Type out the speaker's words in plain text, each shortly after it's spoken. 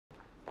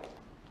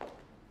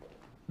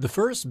The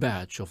first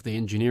batch of the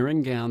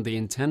engineering and the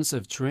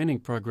intensive training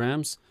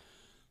programs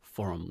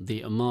from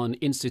the Oman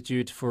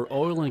Institute for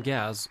Oil and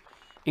Gas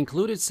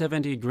included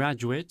 70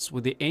 graduates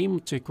with the aim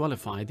to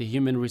qualify the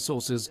human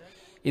resources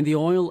in the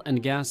oil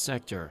and gas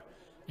sector,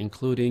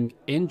 including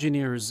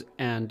engineers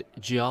and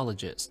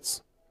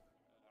geologists.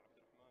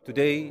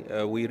 Today,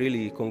 we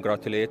really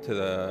congratulate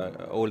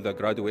all the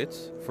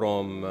graduates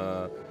from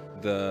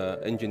the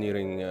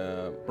engineering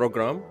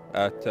program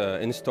at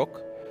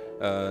Instock.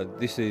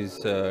 This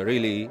is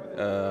really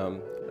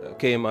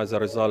came as a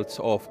result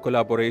of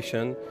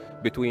collaboration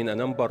between a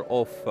number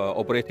of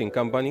operating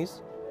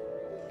companies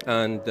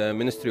and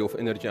Ministry of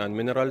Energy and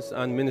Minerals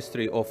and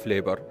Ministry of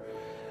Labor.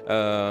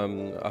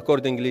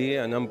 Accordingly,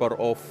 a number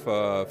of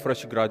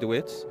fresh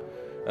graduates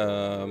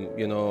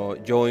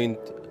joined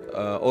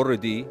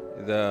already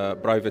the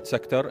private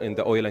sector in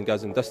the oil and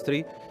gas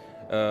industry.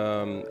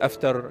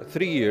 After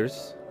 3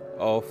 years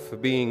of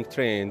being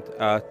trained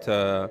at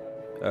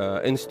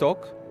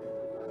Instock,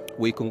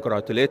 we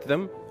congratulate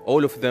them.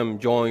 All of them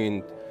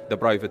joined the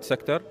private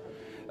sector.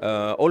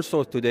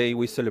 Also today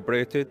we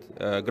celebrated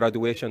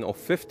graduation of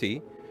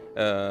 50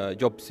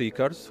 job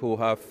seekers who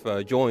have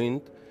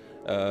joined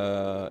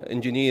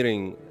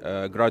engineering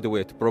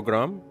graduate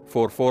program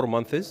for 4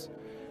 months.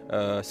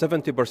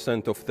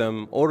 70% of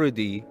them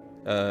already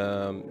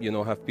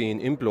have been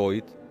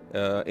employed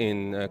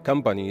in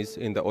companies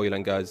in the oil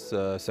and gas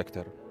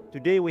sector.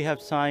 Today we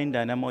have signed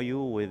an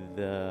MOU with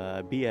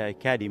BIA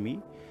Academy.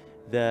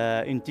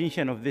 The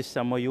intention of this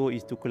MOU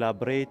is to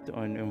collaborate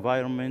on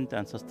environment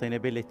and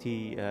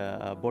sustainability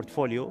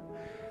portfolio.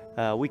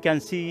 We can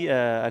see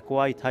a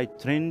quite high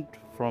trend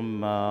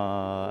from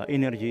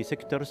energy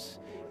sectors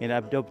in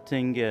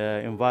adopting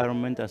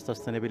environment and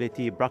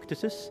sustainability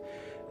practices.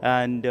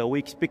 And we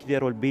expect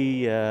there will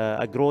be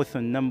a growth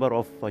in number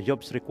of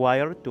jobs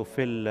required to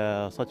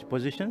fill such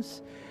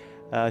positions.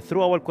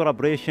 Through our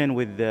collaboration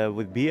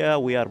with BIA,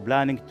 we are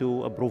planning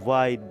to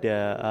provide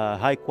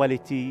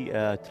high-quality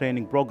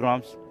training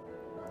programs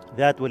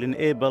that will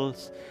enable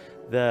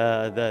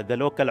the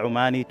local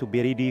Omani to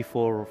be ready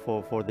for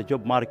the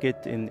job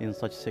market in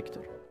such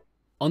sector.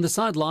 On the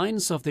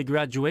sidelines of the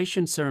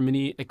graduation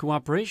ceremony, a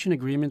cooperation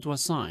agreement was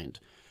signed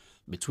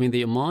between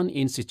the Oman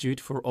Institute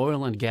for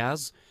Oil and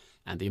Gas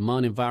and the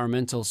Oman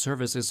Environmental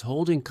Services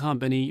Holding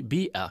Company,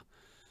 BIA,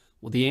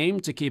 with the aim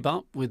to keep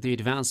up with the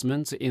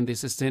advancements in the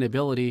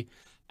sustainability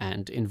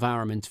and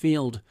environment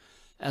field,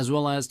 as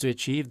well as to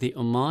achieve the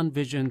Oman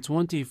Vision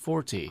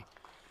 2040,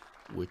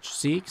 which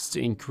seeks to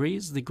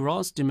increase the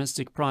gross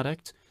domestic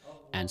product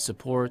and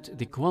support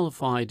the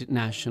qualified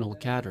national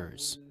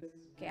cadres.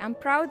 I'm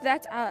proud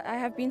that I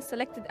have been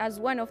selected as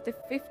one of the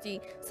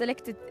 50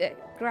 selected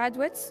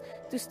graduates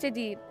to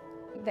study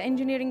the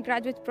engineering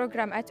graduate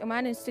program at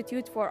Oman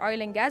Institute for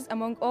Oil and Gas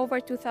among over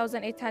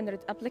 2,800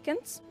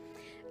 applicants.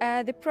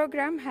 The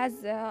program has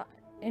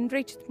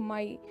enriched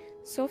my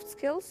soft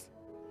skills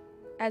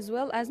as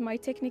well as my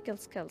technical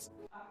skills.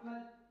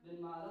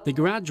 The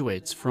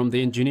graduates from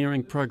the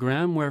engineering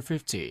program were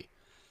 50,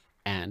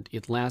 and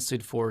it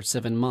lasted for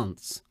 7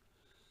 months.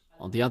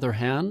 On the other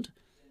hand,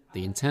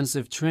 the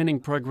intensive training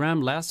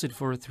program lasted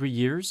for 3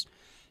 years,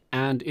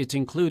 and it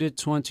included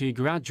 20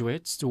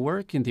 graduates to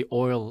work in the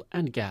oil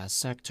and gas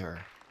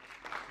sector.